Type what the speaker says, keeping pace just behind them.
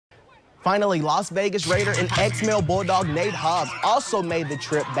Finally, Las Vegas Raider and ex-male Bulldog Nate Hobbs also made the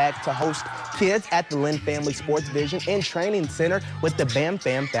trip back to host kids at the Lynn Family Sports Vision and Training Center with the Bam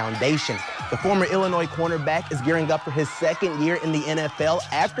Fam Foundation. The former Illinois cornerback is gearing up for his second year in the NFL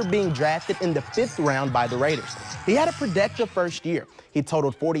after being drafted in the 5th round by the Raiders. He had a productive first year. He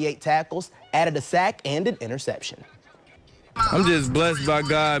totaled 48 tackles, added a sack, and an interception. I'm just blessed by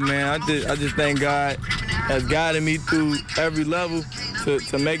God, man. I just thank God has guided me through every level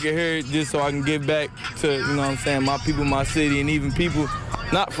to make it here just so I can give back to, you know what I'm saying, my people, my city, and even people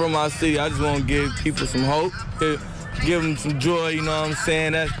not from my city. I just want to give people some hope, give them some joy, you know what I'm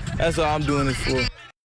saying? That's what I'm doing this for.